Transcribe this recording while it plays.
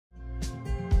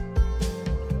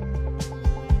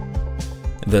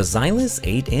The Zyliss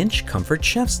 8-inch Comfort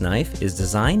Chef's Knife is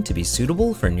designed to be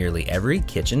suitable for nearly every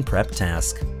kitchen prep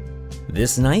task.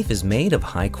 This knife is made of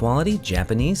high-quality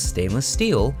Japanese stainless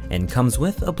steel and comes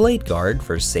with a blade guard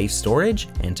for safe storage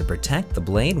and to protect the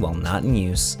blade while not in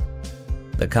use.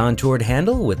 The contoured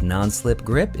handle with non-slip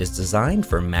grip is designed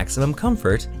for maximum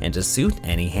comfort and to suit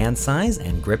any hand size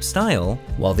and grip style,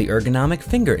 while the ergonomic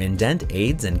finger indent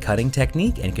aids in cutting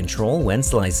technique and control when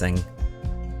slicing.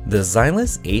 The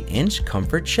Zyliss 8-inch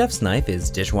Comfort Chef's Knife is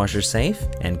dishwasher safe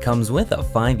and comes with a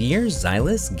 5-year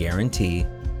Zyliss guarantee.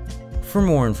 For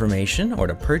more information or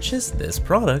to purchase this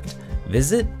product,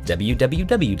 visit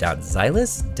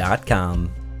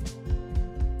www.zyliss.com.